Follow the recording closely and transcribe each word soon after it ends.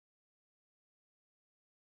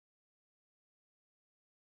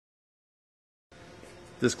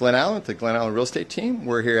This is Glenn Allen with the Glenn Allen Real Estate Team.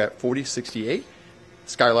 We're here at 4068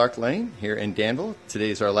 Skylark Lane here in Danville.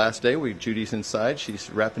 Today is our last day. Judy's inside. She's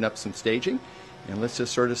wrapping up some staging. And let's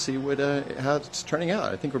just sort of see how it's turning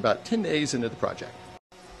out. I think we're about 10 days into the project.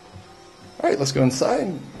 All right, let's go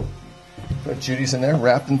inside. Judy's in there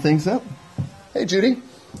wrapping things up. Hey, Judy.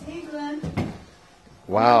 Hey, Glenn.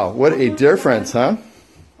 Wow, what a difference, huh?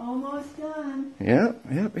 Almost done. Yeah.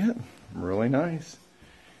 Really nice.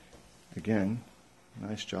 Again,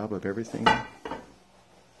 nice job of everything.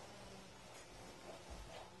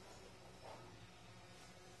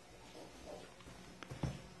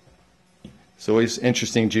 It's always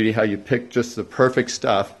interesting, Judy, how you pick just the perfect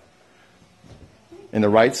stuff in the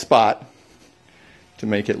right spot to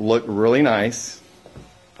make it look really nice.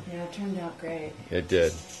 Yeah, it turned out great. It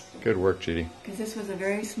did. Good work, Judy. Because this was a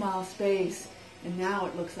very small space, and now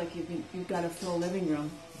it looks like you've got a full living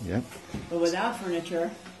room. Yep. But without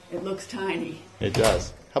furniture, it looks tiny. It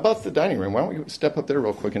does. How about the dining room? Why don't we step up there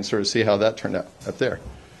real quick and sort of see how that turned out up there?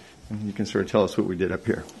 And you can sort of tell us what we did up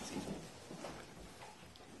here.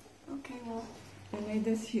 Okay, well, I made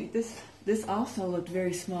this huge. This also looked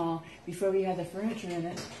very small before we had the furniture in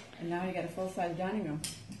it, and now you got a full-size dining room.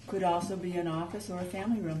 Could also be an office or a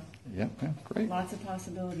family room. Yeah, great. Lots of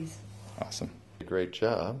possibilities. Awesome. Great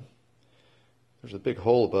job. There's a big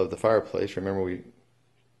hole above the fireplace. Remember, we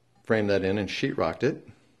framed that in and sheetrocked it.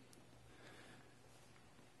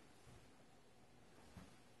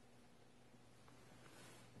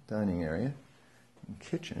 Dining area and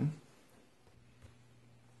kitchen.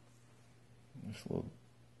 We'll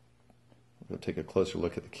take a closer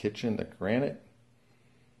look at the kitchen, the granite,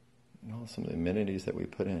 and all some of the amenities that we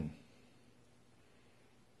put in.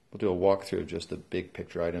 We'll do a walkthrough of just the big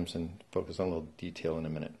picture items and focus on a little detail in a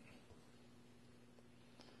minute.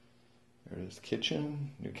 There it is, the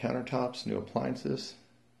kitchen, new countertops, new appliances,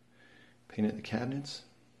 painted the cabinets.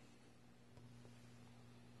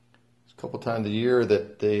 It's a couple times a year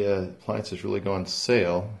that the appliances really go on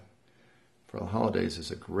sale. For the holidays,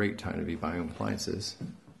 it's a great time to be buying appliances.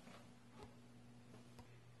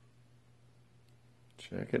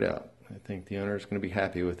 Check it out. I think the owner is going to be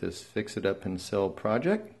happy with this Fix It Up and Sell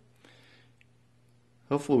project.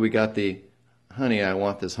 Hopefully we got the honey, I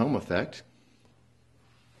want this home effect.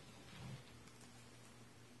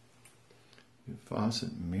 New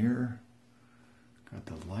faucet, mirror. Got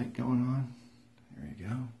the light going on. There you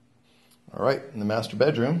go. All right, in the master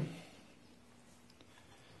bedroom.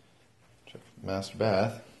 Check the master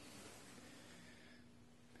bath.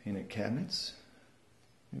 Painted cabinets.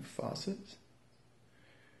 New faucets.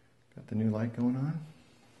 Got the new light going on.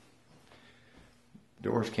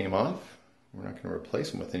 Doors came off. We're not going to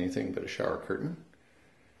replace them with anything but a shower curtain.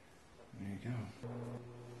 There you go.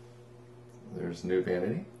 There's the new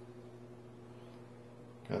vanity.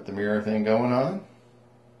 Got the mirror thing going on.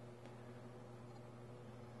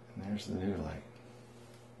 And there's the new light.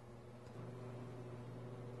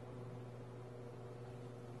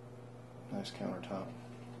 Nice countertop.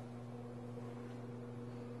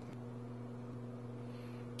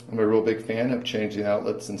 I'm a real big fan of changing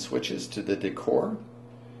outlets and switches to the decor.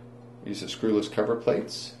 These are screwless cover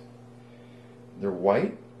plates. They're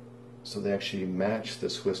white, so they actually match the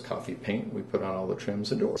Swiss coffee paint we put on all the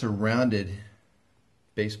trims and doors. It's a rounded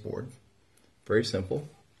baseboard, very simple.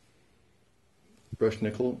 Brushed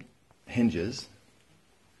nickel hinges.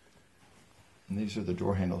 And these are the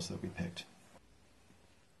door handles that we picked.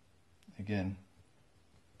 Again,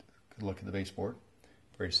 good look at the baseboard.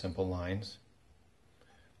 Very simple lines.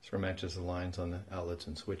 Sort of matches the lines on the outlets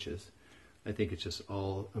and switches. I think it's just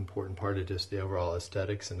all important part of just the overall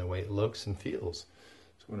aesthetics and the way it looks and feels.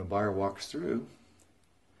 So when a buyer walks through,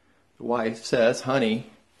 the wife says,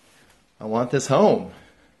 honey, I want this home.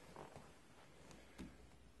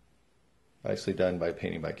 Nicely done by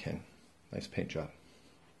Painting by Ken. Nice paint job.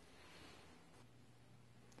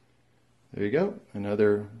 There you go.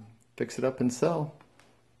 Another Fix It Up and Sell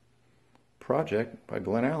project by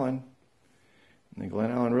Glenn Allen and the Glenn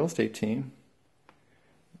Allen Real Estate Team.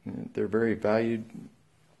 They're very valued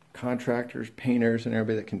contractors, painters, and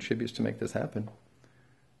everybody that contributes to make this happen.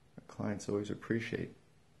 Our clients always appreciate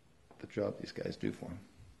the job these guys do for them.